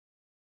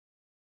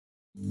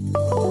Welcome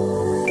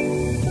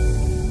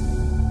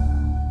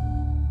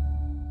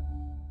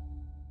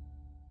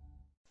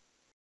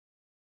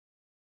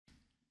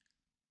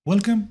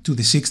to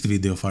the sixth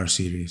video of our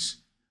series,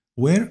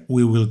 where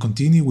we will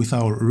continue with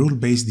our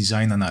rule-based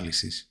design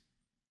analysis.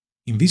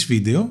 In this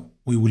video,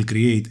 we will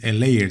create a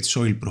layered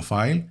soil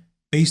profile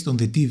based on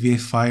the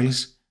DVF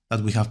files that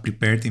we have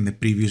prepared in the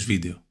previous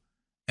video,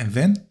 and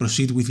then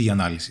proceed with the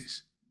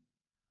analysis.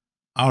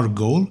 Our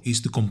goal is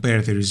to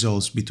compare the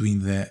results between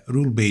the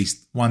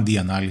rule-based 1D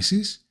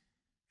analysis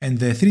and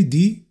the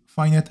 3D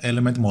finite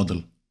element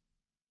model.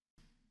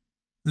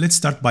 Let's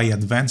start by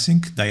advancing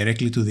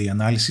directly to the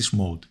analysis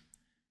mode.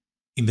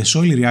 In the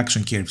Soil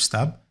Reaction Curves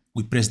tab,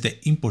 we press the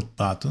Import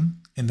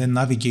button and then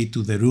navigate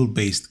to the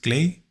rule-based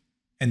clay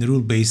and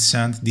rule-based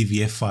sand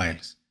DVF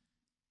files.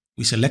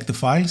 We select the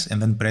files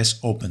and then press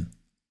Open.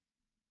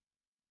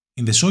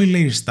 In the Soil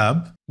Layers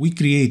tab, we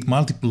create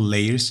multiple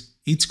layers,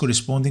 each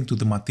corresponding to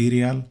the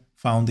material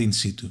found in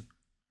situ.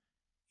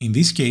 In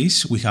this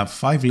case, we have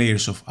 5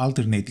 layers of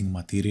alternating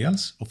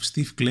materials of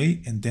stiff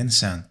clay and dense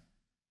sand.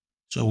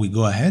 So we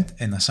go ahead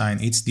and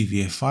assign each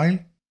DVF file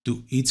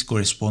to each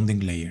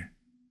corresponding layer.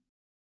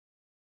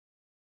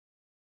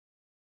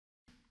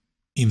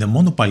 In the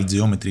monopile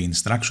geometry and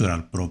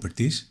structural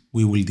properties,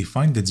 we will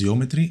define the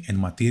geometry and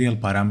material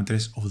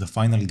parameters of the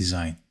final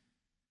design.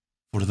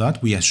 For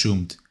that, we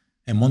assumed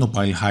a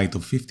monopile height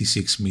of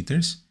 56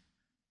 meters,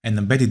 an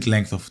embedded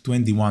length of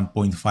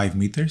 21.5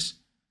 meters,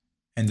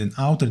 and an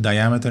outer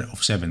diameter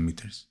of 7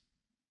 meters.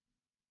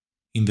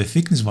 In the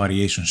thickness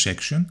variation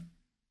section,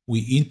 we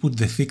input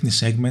the thickness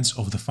segments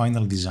of the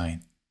final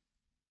design.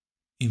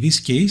 In this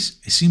case,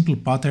 a simple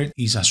pattern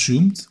is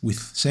assumed with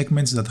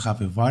segments that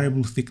have a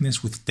variable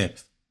thickness with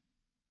depth.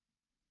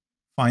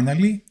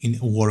 Finally, in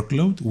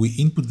workload, we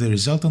input the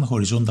resultant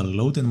horizontal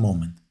load and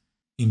moment.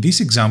 In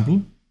this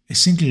example, a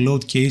single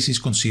load case is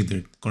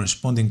considered,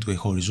 corresponding to a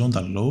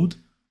horizontal load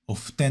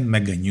of 10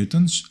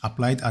 meganewtons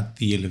applied at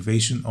the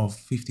elevation of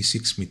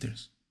 56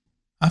 meters.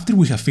 After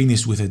we have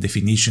finished with the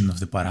definition of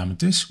the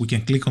parameters, we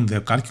can click on the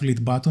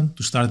Calculate button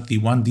to start the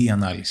 1D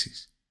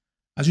analysis.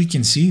 As you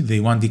can see, the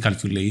 1D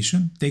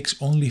calculation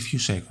takes only a few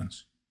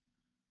seconds.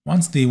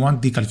 Once the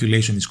 1D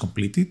calculation is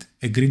completed,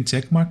 a green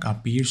checkmark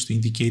appears to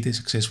indicate a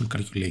successful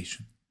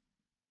calculation.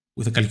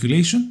 With the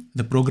calculation,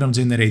 the program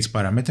generates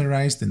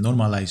parameterized and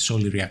normalized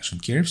soil reaction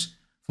curves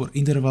for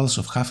intervals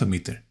of half a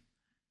meter.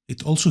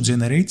 It also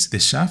generates the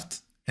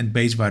shaft and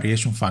base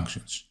variation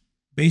functions,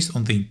 based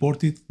on the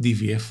imported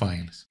DVF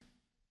files.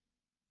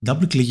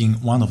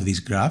 Double-clicking one of these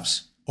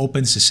graphs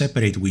opens a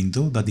separate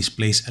window that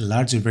displays a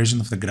larger version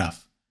of the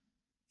graph.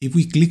 If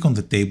we click on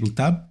the Table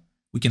tab,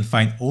 we can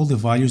find all the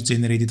values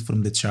generated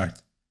from the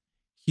chart.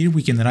 Here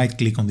we can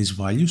right-click on these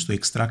values to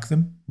extract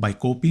them by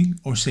copying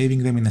or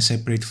saving them in a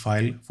separate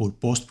file for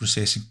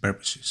post-processing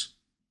purposes.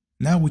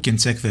 Now we can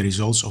check the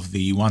results of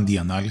the 1D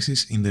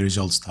analysis in the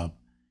Results tab.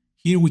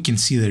 Here we can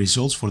see the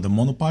results for the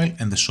monopile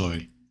and the soil.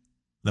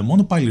 The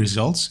monopile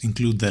results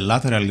include the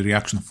lateral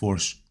reaction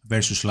force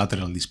versus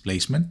lateral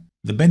displacement,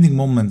 the bending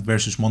moment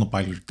versus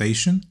monopile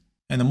rotation,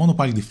 and the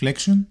monopile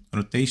deflection,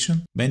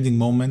 rotation, bending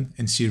moment,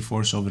 and shear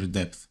force over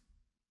depth.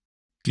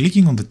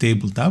 Clicking on the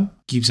Table tab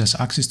gives us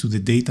access to the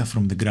data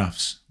from the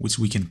graphs, which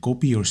we can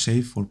copy or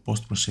save for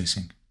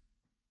post-processing.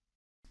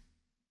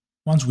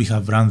 Once we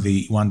have run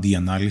the 1D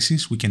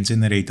analysis, we can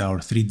generate our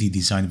 3D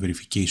design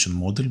verification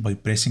model by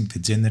pressing the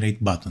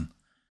Generate button.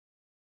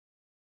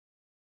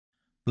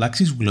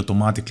 PLAXIS will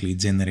automatically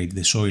generate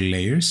the soil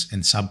layers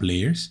and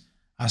sublayers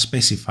as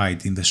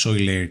specified in the Soil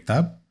Layer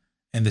tab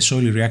and the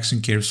Soil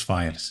Reaction Curves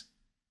files.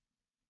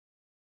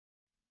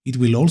 It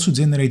will also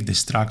generate the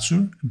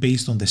structure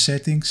based on the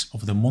settings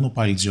of the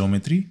monopile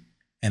geometry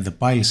and the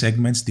pile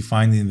segments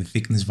defined in the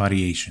thickness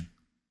variation.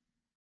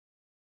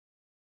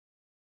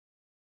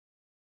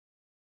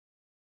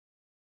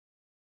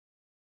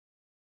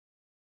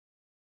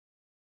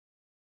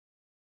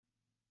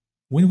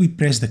 When we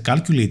press the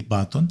Calculate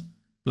button,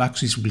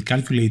 PLAXIS will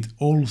calculate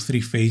all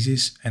 3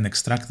 phases and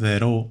extract the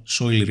raw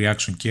soil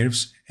reaction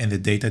curves and the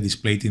data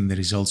displayed in the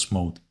results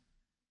mode.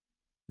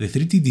 The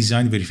 3D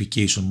design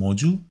verification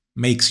module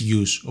makes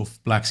use of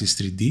PLAXIS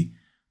 3D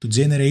to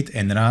generate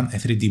and run a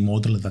 3D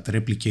model that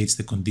replicates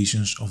the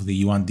conditions of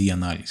the 1D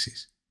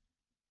analysis.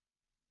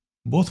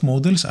 Both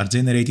models are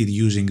generated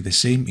using the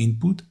same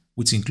input,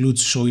 which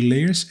includes soil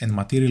layers and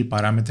material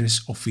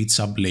parameters of each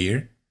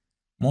sublayer,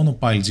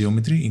 monopile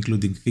geometry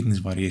including thickness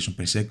variation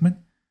per segment,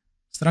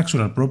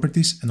 structural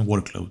properties, and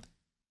workload.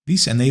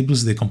 This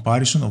enables the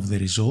comparison of the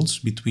results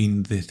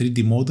between the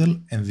 3D model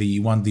and the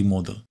 1D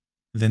model.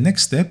 The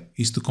next step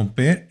is to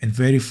compare and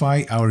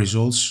verify our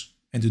results,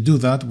 and to do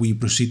that we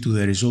proceed to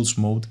the results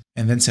mode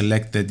and then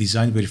select the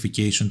design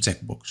verification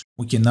checkbox.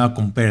 We can now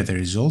compare the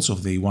results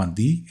of the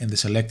 1D and the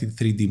selected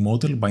 3D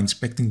model by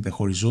inspecting the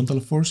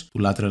horizontal force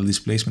to lateral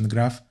displacement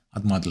graph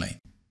at MATLAB.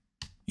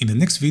 In the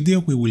next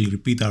video we will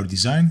repeat our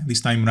design,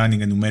 this time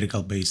running a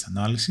numerical based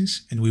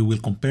analysis, and we will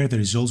compare the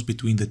results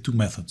between the two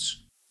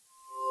methods.